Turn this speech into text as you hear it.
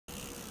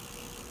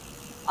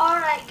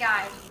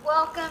guys,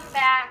 welcome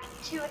back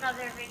to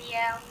another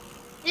video.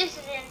 This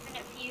is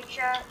Infinite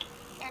Future,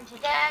 and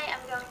today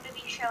I'm going to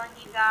be showing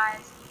you guys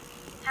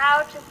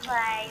how to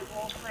play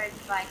Wolford's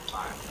Bike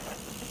Park.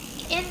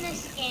 In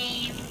this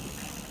game,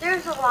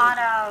 there's a lot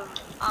of,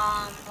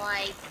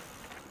 like,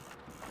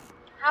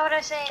 how would I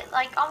say it?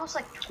 Like, almost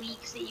like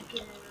tweaks that you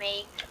can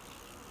make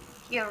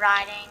to your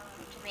riding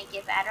to make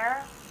it better.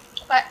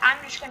 But I'm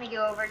just going to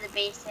go over the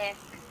basics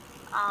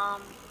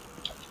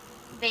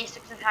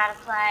of how to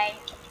play,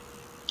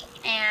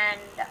 and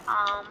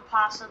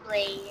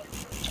possibly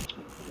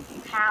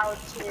how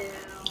to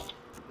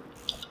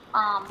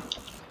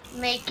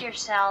make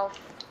yourself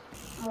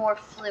more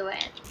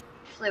fluid.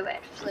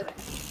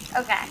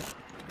 Okay,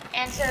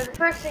 and so the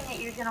first thing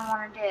that you're going to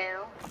want to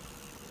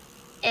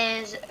do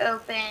is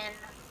open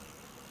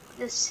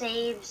the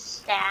save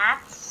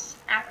stats.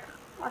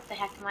 What the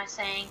heck am I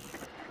saying?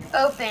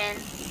 Open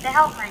the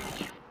help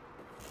menu.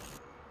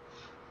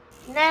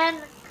 And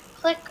then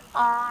click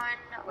on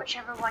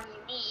whichever one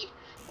you need.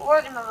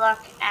 We're going to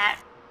look at,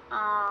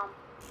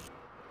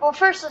 well,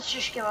 first let's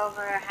just go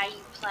over how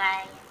you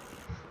play.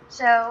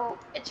 So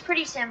it's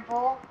pretty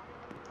simple.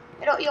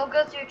 You'll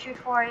go through a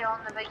tutorial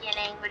in the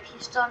beginning, but if you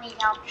still need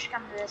help, just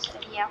come to this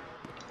video.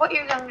 What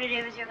you're going to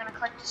do is you're going to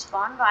click to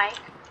spawn bike.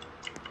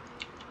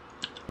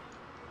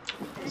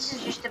 This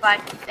is just a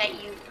bike that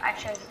I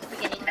chose at the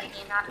beginning of the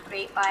game, not a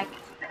great bike.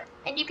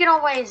 And you can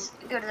always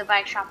go to the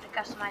bike shop to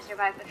customize your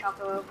bike, which I'll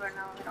go over in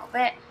a little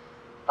bit.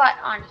 But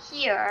on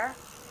here,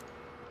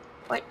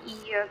 what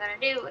you're going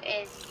to do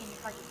is you can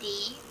click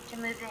D to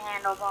move the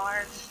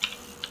handlebars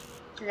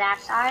to that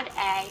side,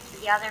 A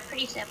to the other,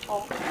 pretty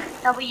simple.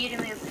 W to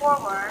move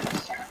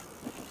forwards,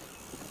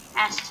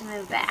 S to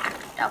move back.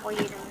 W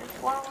to move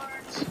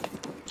forwards,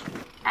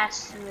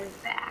 S to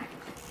move back.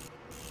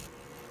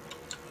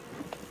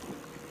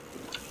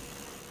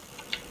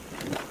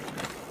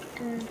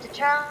 And to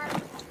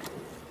turn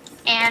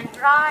and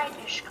ride,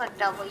 just click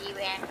W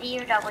and D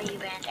or W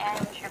and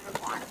A, whichever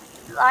one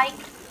you like.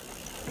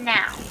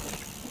 Now,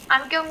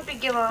 I'm going to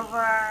go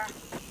over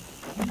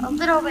a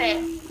little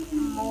bit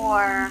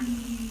more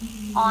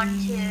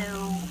onto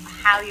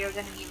how you're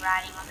going to be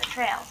riding on the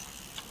trails.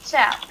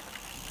 So,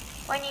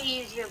 when you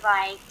use your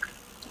bike,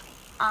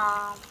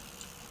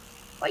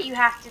 what you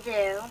have to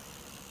do,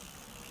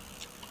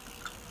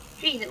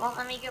 geez, it won't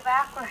let me go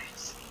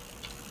backwards.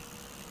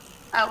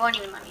 Oh, it won't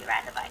even let me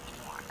ride the bike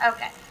anymore.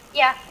 Okay,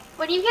 yeah,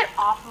 when you get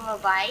off of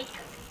a bike,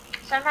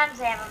 sometimes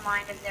they have a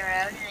mind of their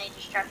own and they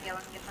just start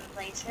going different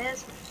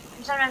places.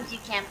 And sometimes you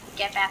can't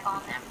get back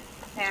on them,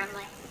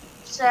 apparently.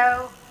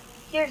 So,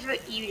 here's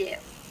what you do.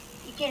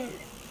 You can,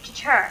 to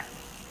turn,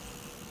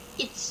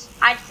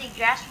 I'd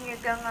suggest when you're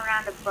going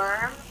around a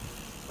berm,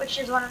 which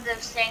is one of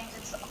those things,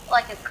 it's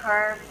like a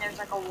curve and there's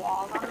like a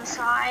wall on the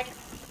side.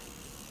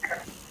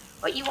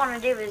 What you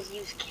want to do is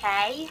use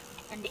K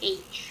and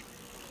H.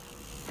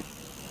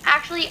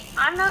 Actually,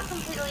 I'm not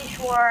completely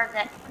sure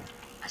that,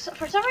 so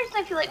for some reason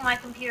I feel like my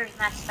computer's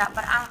messed up,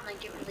 but I don't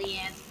think it really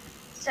is.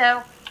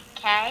 So,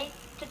 K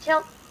to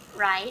tilt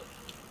right,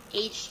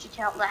 H to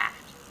tilt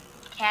left,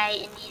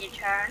 K and E to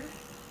turn,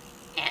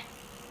 and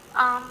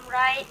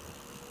right,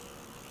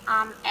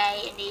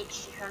 A and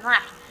H to turn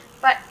left.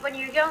 But when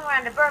you're going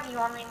around a berm, you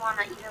only want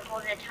to either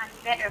hold it a tiny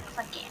bit or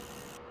click it,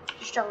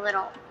 just a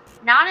little.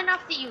 Not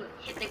enough that you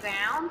hit the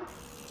ground,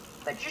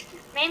 but just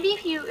maybe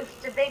if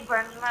it's a big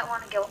berm, you might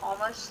want to go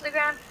almost to the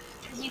ground.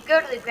 Because you go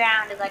to the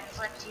ground, it like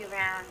flips you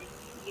around and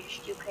you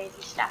just do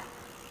crazy stuff.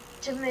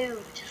 To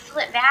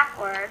flip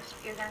backwards,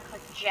 you're going to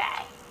click J.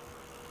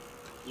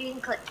 You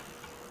can click,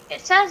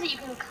 it says that you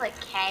can click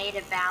K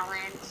to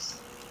balance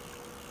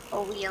a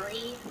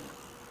wheelie.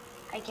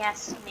 I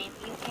guess maybe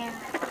you can.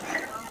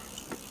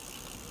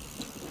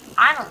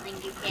 I don't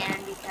think you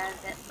can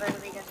because it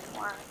literally doesn't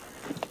work.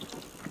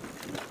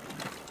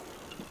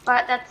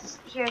 But this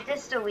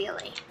is the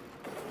wheelie.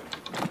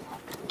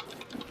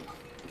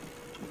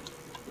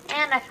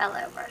 And I fell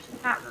over. So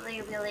it's not really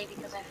a wheelie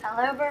because I fell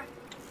over.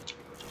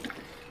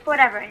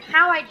 Whatever. And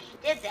how I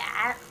just did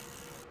that,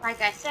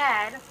 like I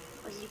said,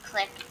 was you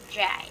click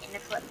J. And to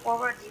flip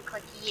forwards, you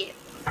click U.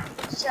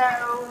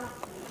 So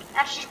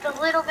that's just a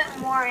little bit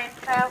more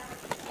info.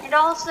 And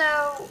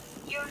also,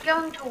 you're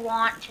going to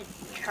want to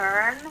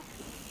turn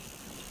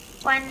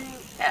when,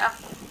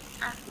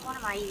 what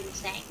am I even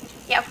saying?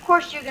 Yeah, of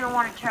course you're going to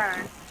want to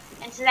turn.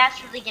 And so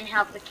that's really going to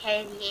help the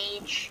K and the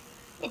H.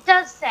 It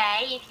does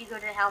say, if you go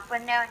to the help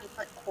window and you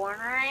put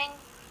cornering,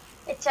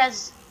 it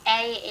says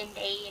A and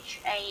H,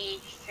 A,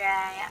 H, J,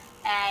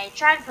 A.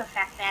 Try to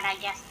perfect that, I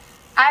guess.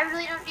 I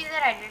really don't do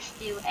that. I just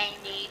do A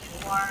and H,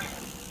 or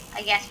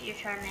I guess you're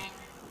turning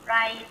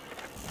right,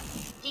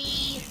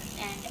 D,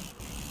 and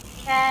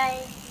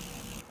K.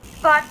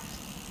 But,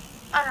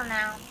 I don't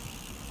know.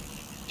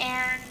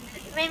 And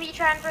maybe you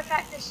try and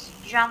perfect this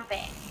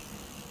jumping.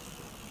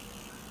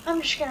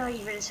 I'm just going to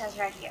read what it says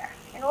right here.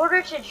 In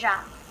order to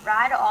jump,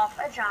 ride off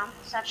a jump,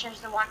 such as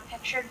the one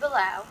pictured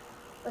below,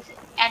 with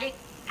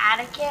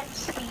adequate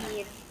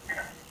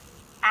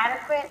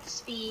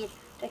speed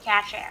to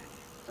catch air.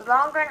 The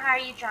longer and higher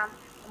you jump,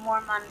 the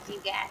more money you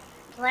get.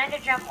 To land a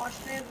jump more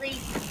smoothly,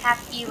 tap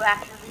you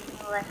after leaving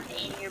the lift to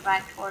aim your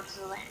bike towards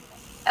the landing.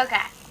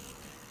 Okay.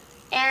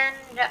 And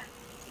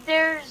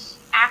there's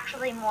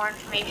actually more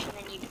information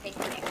than you'd think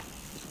there.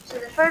 So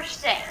the first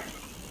thing,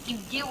 you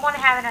do want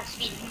to have enough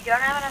speed. If you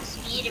don't have enough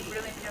speed, it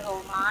ruins your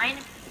whole line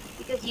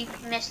because you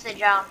miss the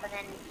jump and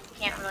then you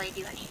can't really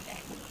do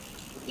anything.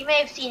 You may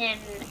have seen in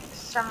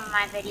some of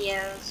my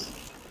videos,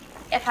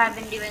 if I've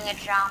been doing a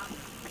jump,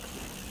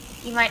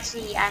 you might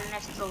see I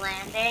missed the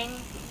landing,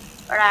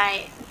 or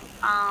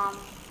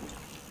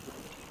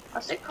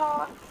what's it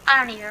called? I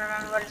don't even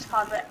remember what it's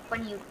called, but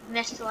when you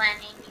miss the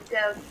landing, you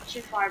go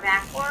too far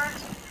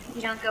backwards,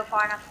 you don't go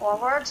far enough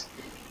forwards.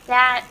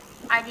 That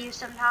I do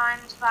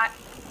sometimes, but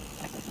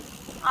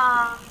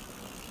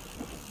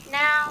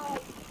now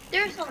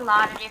there's a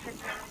lot of different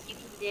things you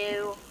can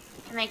do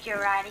to make your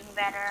riding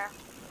better.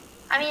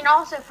 I mean,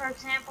 also, for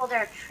example, there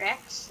are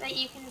tricks that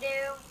you can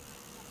do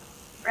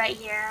right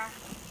here.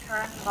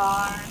 Turn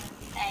bar,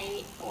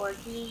 A or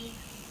D,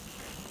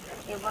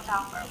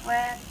 tabletop or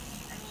width.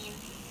 I mean,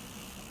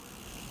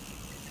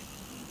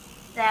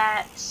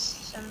 that's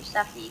some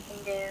stuff that you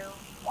can do.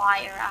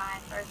 Y or I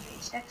for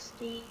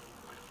 360.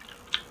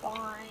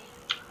 Y,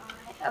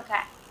 I,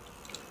 okay.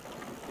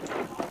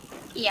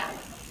 Yeah.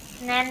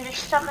 And then there's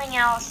something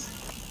else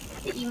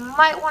that you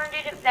might want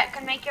to do that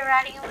can make your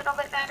riding a little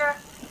bit better.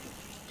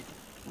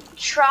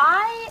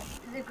 Try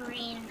the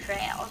green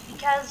trails,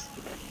 because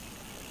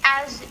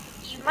as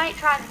you might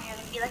try them, you're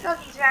going to be like, oh,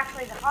 these are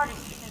actually the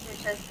hardest because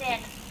they're so thin.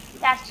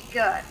 That's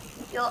good.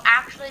 You'll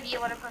actually be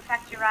able to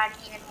perfect your riding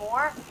even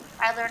more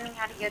by learning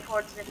how to go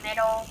towards the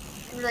middle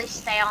and really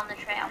stay on the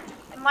trail.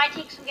 It might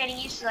take some getting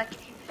used to, like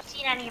if you've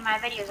seen any of my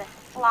videos, I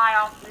fly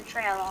off the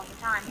trail all the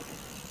time.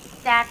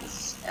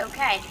 That's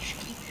okay,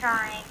 just keep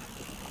trying.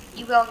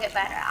 You will get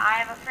better.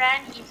 I have a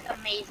friend, he's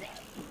amazing.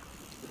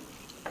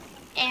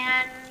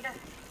 And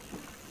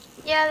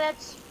yeah,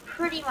 that's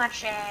pretty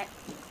much it.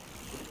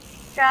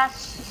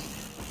 Just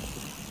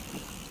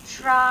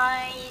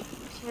try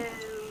to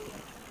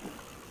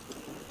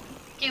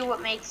do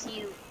what makes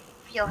you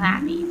feel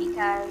happy,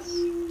 because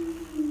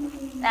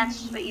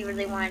that's what you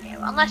really want to do.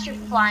 Unless you're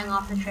flying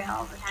off the trail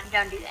all the time,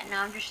 don't do that. No,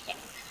 I'm just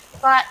kidding.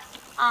 But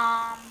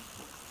I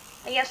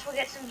guess we'll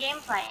get some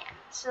gameplay in.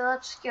 So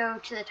let's go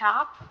to the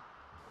top.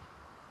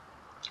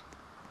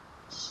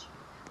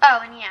 Oh,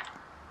 and yeah,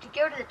 to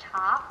go to the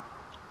top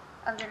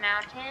of the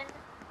mountain,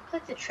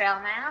 click the trail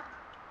map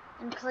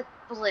and click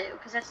blue,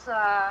 because that's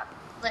the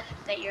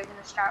lift that you're going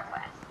to start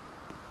with.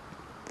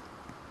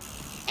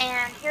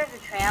 And here's the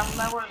trail,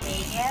 Lower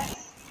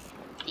Vegas.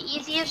 The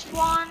easiest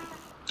one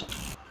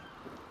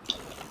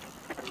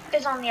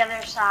is on the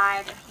other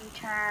side. If you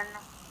turn...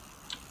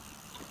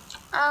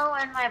 Oh,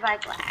 and my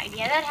bike lagged.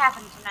 Yeah, that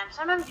happens sometimes.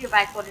 Sometimes your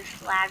bike will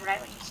just lag right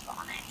when you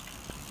spawn it.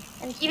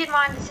 And keep in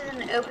mind, this is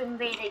an open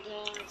beta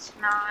game. It's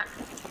not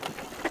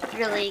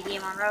really a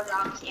game on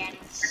Roblox yet.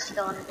 It's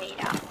still in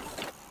beta.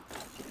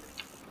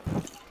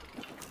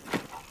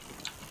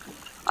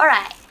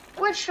 Alright,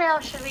 which trail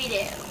should we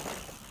do?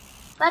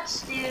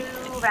 Let's do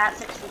Route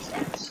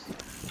 66.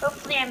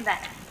 Hopefully I'm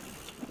better.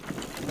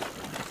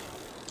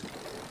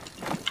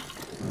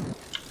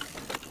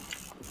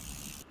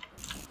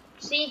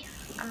 See?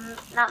 I'm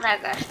not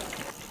that good.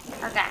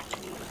 Okay.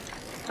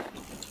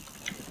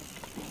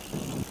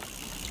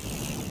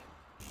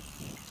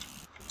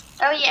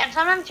 Oh yeah, and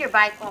sometimes your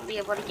bike won't be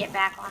able to get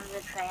back onto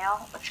the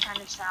trail, which kind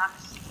of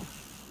sucks.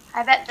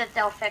 I bet that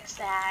they'll fix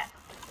that.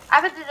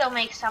 I bet that they'll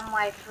make some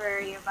way for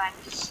your bike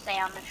to stay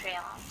on the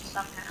trail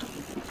somehow.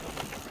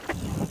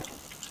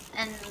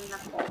 And the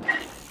full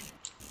game.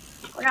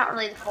 Well, not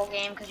really the full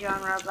game because you're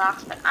on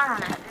Roblox, but I don't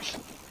know.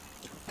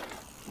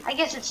 I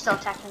guess it's still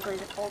technically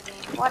the full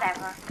game.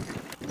 Whatever.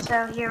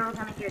 So here we're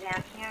gonna go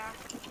down here.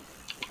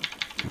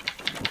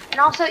 And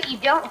also, you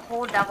don't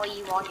hold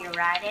W while you're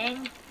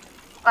riding,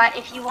 but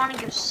if you want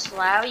to go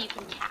slow, you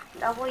can tap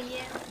W.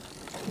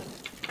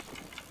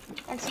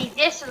 And see,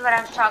 this is what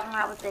I was talking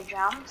about with the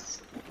jumps.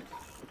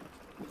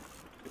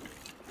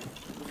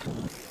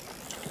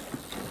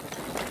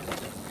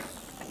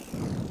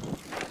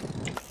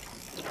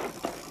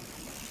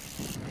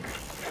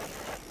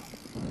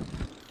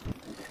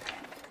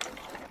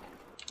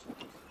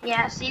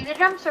 Yeah, see, the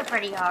jumps are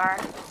pretty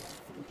hard.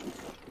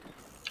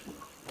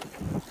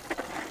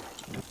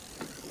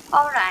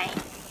 Alright,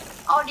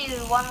 I'll do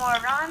one more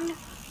run,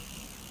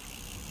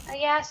 I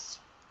guess.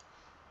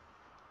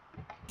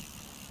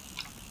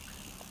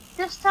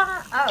 This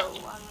time,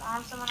 oh, I'm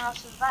on someone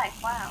else's bike.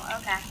 Wow,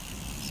 okay.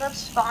 So let's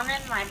spawn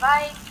in my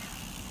bike,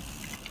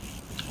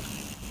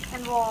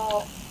 and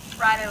we'll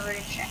ride over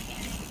to check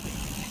in.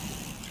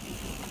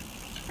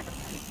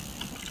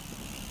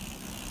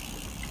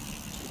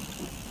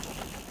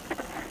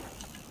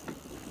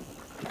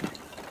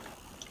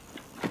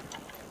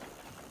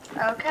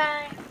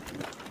 Okay.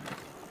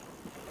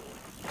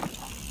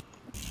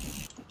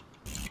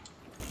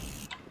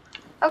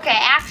 Okay,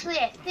 actually,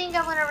 I think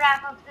I'm going to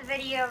wrap up the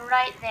video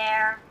right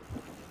there.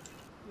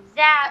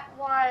 That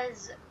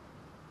was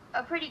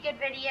a pretty good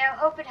video.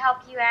 Hope it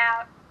helped you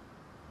out.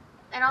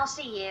 And I'll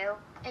see you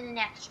in the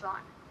next one.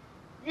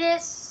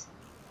 This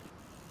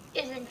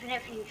is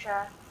Infinite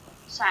Future,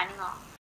 signing off.